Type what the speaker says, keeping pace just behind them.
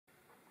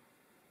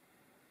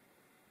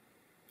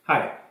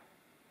Hi,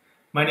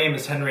 my name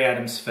is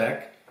Adam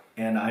Svec,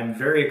 and I'm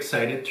very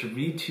excited to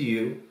read to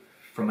you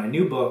from my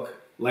new book,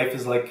 Life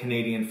is Like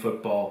Canadian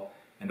Football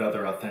and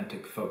Other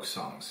Authentic Folk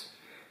Songs.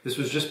 This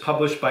was just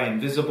published by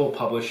Invisible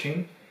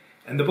Publishing,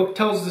 and the book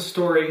tells the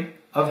story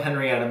of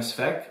Adam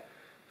Svec,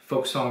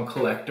 folk song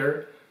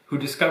collector, who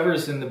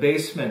discovers in the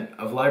basement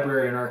of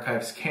Library and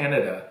Archives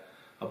Canada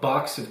a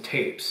box of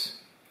tapes,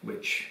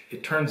 which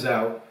it turns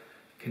out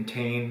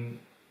contain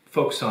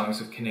folk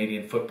songs of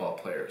Canadian football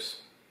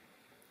players.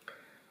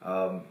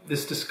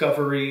 This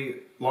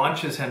discovery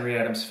launches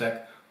Adam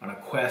Svec on a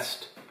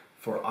quest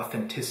for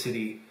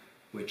authenticity,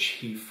 which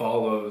he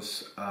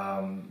follows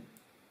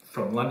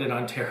from London,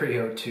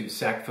 Ontario to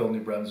Sackville, New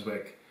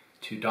Brunswick,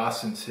 to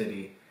Dawson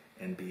City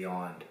and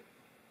beyond.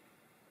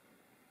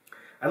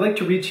 I'd like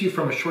to read to you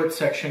from a short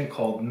section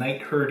called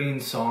Night Herding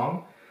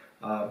Song.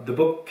 The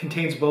book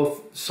contains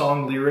both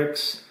song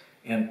lyrics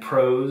and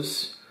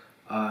prose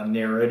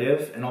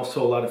narrative, and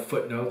also a lot of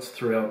footnotes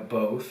throughout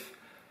both.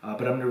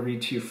 But I'm going to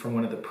read to you from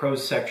one of the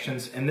prose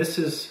sections, and this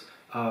is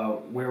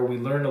where we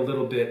learn a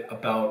little bit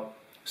about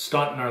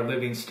Staunton R.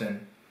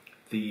 Livingston,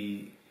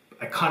 the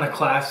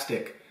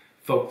iconoclastic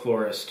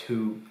folklorist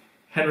who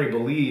Henry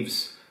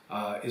believes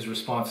is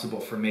responsible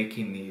for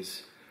making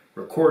these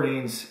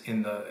recordings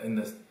in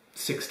the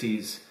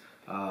 60s,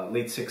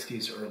 late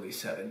 60s, early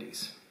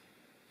 70s.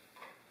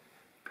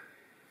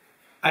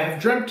 I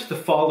have dreamt the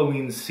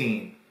following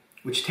scene,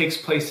 which takes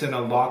place in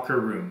a locker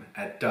room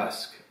at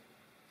dusk.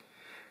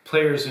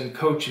 Players and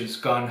coaches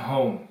gone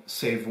home,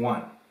 save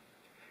one,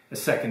 a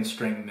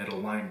second-string middle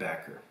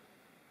linebacker.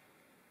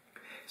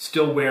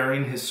 Still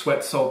wearing his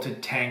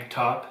sweat-salted tank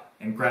top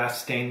and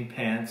grass-stained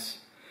pants,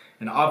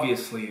 and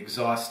obviously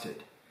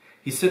exhausted,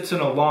 he sits on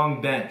a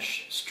long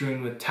bench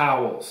strewn with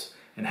towels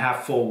and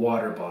half-full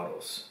water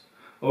bottles,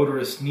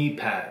 odorous knee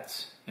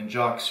pads, and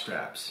jock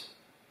straps.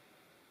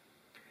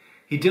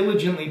 He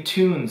diligently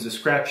tunes a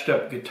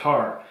scratched-up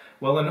guitar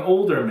while an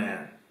older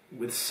man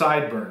with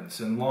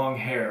sideburns and long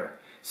hair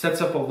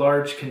sets up a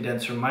large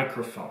condenser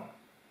microphone,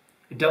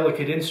 a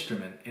delicate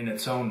instrument in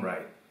its own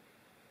right.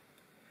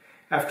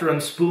 After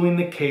unspooling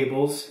the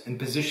cables and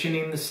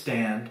positioning the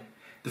stand,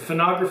 the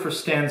phonographer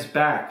stands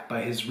back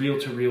by his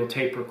reel-to-reel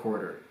tape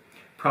recorder,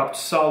 propped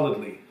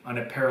solidly on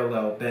a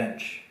parallel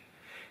bench,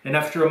 and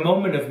after a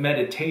moment of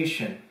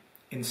meditation,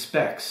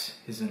 inspects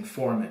his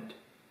informant.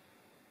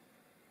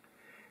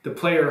 The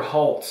player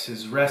halts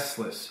his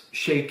restless,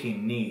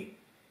 shaking knee.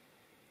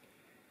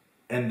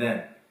 And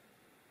then,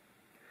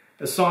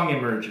 a song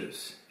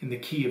emerges in the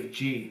key of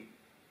G.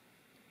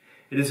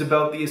 It is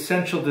about the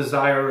essential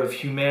desire of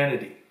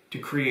humanity to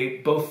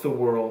create both the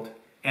world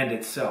and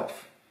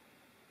itself.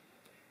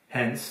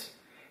 Hence,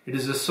 it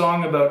is a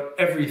song about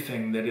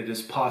everything that it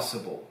is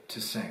possible to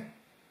sing.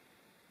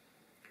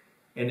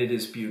 And it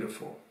is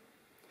beautiful.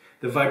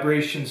 The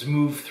vibrations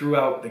move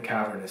throughout the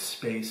cavernous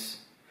space,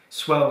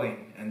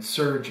 swelling and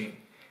surging,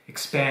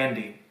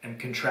 expanding and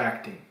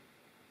contracting.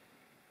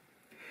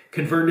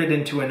 Converted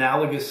into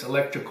analogous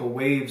electrical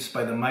waves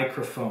by the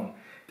microphone,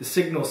 the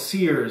signal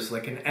sears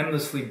like an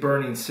endlessly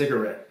burning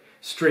cigarette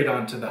straight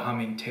onto the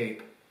humming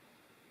tape.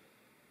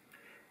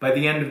 By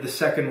the end of the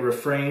second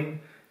refrain,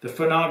 the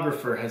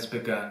phonographer has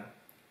begun,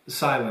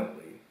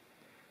 silently,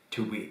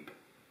 to weep.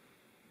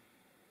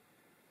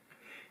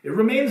 It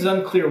remains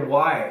unclear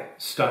why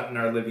Staunton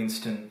R.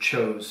 Livingston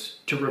chose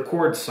to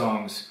record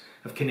songs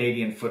of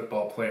Canadian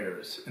football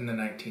players in the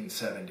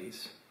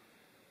 1970s.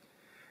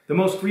 The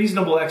most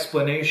reasonable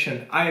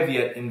explanation I have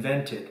yet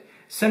invented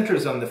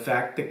centers on the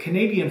fact that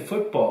Canadian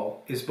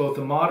football is both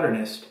a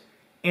modernist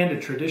and a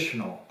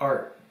traditional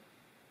art.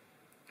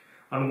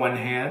 On one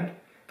hand,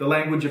 the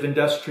language of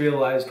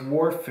industrialized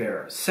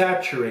warfare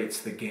saturates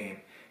the game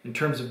in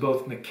terms of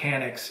both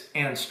mechanics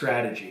and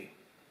strategy.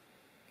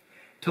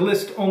 To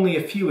list only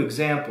a few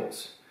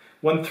examples,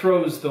 one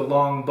throws the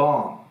long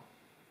bomb,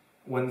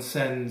 one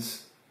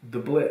sends the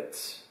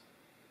blitz.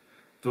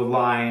 The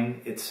line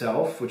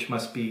itself, which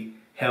must be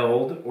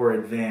held or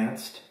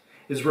advanced,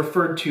 is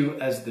referred to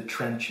as the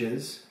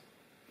trenches.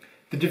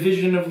 The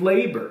division of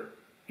labor,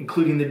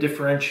 including the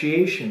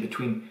differentiation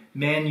between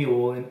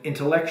manual and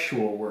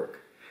intellectual work,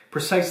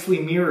 precisely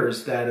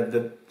mirrors that of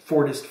the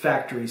Fordist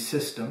factory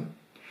system.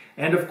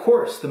 And of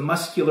course, the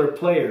muscular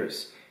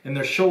players in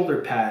their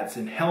shoulder pads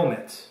and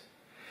helmets,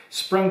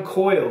 sprung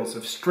coils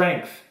of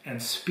strength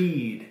and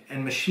speed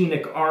and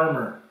machinic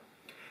armor,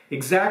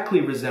 exactly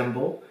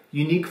resemble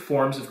unique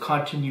forms of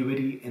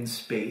continuity in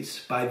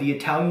space by the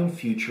Italian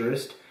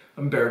futurist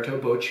Umberto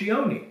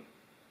Boccioni.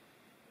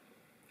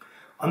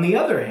 On the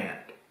other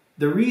hand,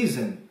 the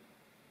reason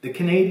the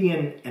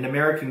Canadian and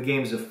American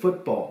games of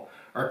football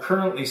are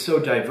currently so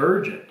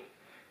divergent,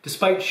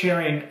 despite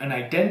sharing an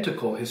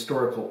identical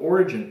historical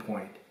origin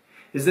point,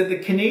 is that the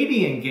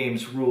Canadian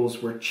game's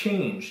rules were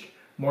changed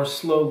more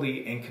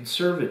slowly and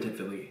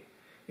conservatively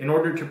in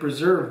order to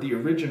preserve the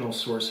original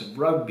source of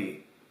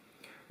rugby,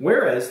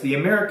 whereas the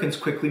Americans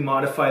quickly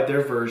modified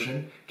their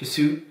version to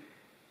suit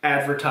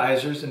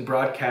advertisers and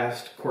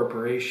broadcast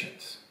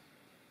corporations.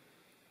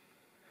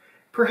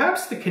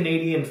 Perhaps the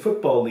Canadian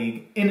Football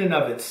League in and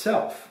of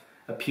itself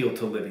appealed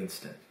to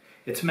Livingston,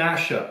 its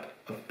mashup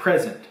of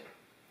present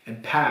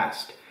and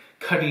past,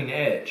 cutting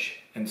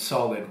edge and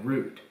solid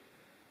root,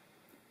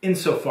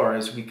 insofar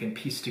as we can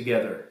piece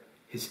together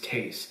his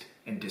taste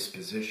and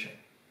disposition.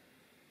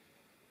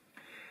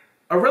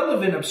 A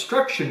relevant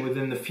obstruction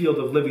within the field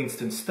of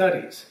Livingston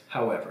studies,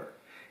 however,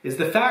 is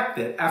the fact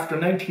that after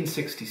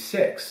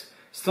 1966,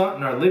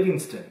 Stanton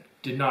Livingston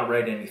did not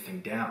write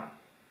anything down.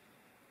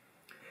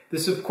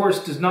 This, of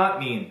course, does not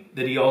mean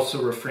that he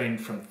also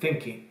refrained from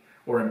thinking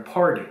or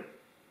imparting.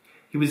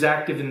 He was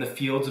active in the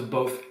fields of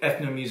both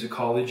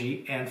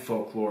ethnomusicology and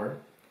folklore.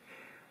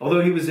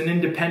 Although he was an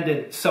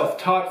independent,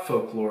 self-taught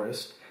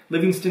folklorist,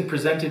 Livingston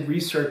presented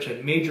research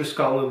at major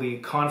scholarly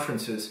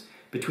conferences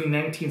between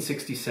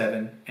 1967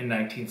 and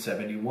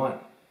 1971.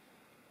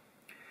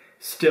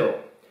 Still,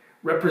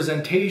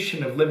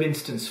 representation of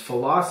Livingston's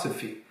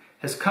philosophy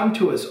has come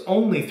to us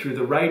only through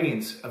the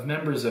writings of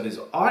members of his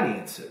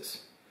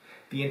audiences,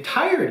 the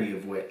entirety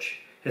of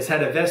which has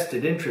had a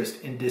vested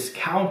interest in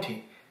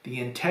discounting the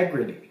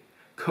integrity,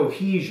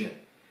 cohesion,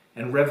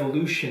 and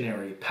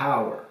revolutionary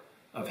power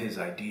of his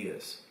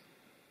ideas.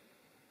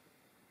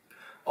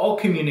 All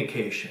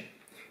communication,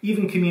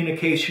 even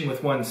communication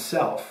with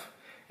oneself,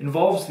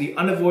 involves the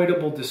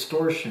unavoidable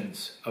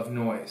distortions of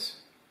noise.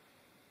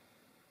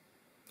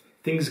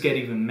 Things get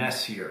even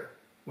messier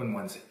when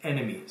one's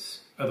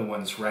enemies are the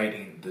ones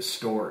writing the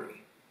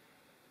story.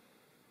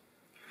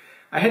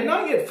 I had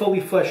not yet fully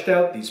fleshed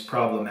out these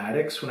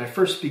problematics when I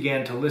first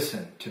began to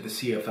listen to the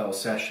CFL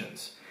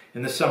sessions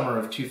in the summer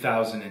of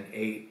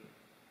 2008.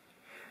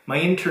 My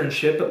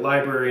internship at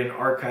Library and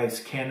Archives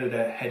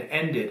Canada had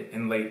ended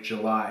in late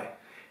July,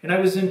 and I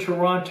was in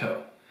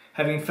Toronto,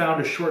 having found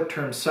a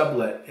short-term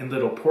sublet in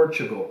Little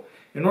Portugal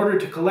in order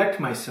to collect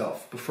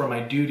myself before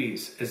my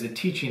duties as a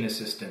teaching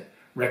assistant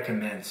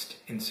recommenced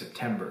in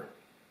September.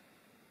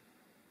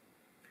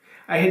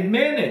 I had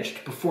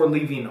managed, before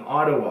leaving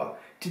Ottawa,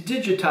 to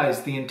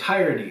digitize the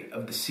entirety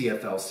of the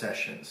CFL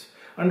sessions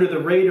under the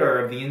radar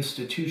of the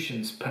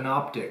institution's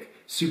panoptic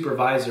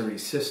supervisory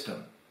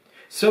system,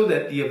 so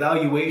that the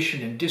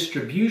evaluation and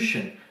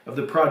distribution of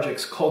the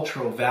project's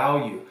cultural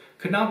value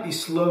could not be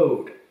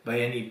slowed by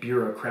any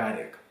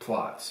bureaucratic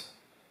plots.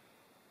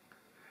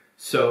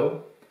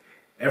 So,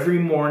 every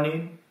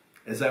morning,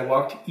 as I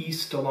walked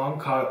east along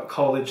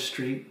College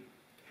Street,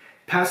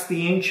 past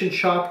the ancient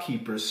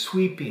shopkeepers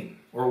sweeping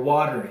or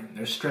watering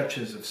their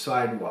stretches of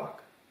sidewalk,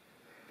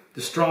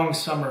 the strong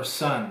summer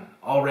sun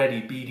already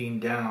beating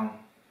down,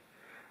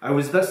 I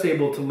was thus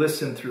able to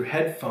listen through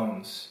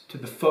headphones to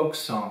the folk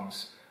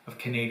songs of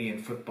Canadian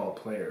football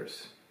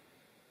players.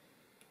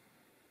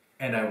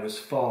 And I was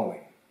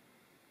falling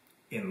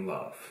in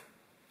love.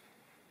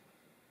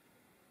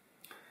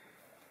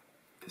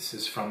 This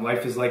is from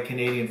Life is Like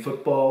Canadian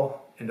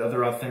Football and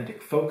Other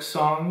Authentic Folk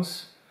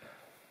Songs.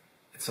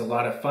 It's a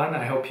lot of fun.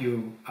 I hope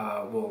you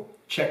will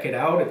check it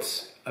out.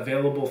 It's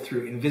available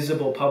through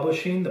Invisible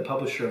Publishing, the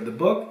publisher of the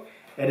book,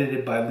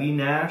 edited by Lee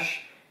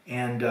Nash,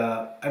 and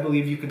I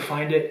believe you can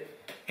find it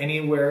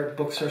anywhere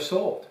books are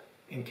sold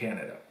in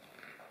Canada.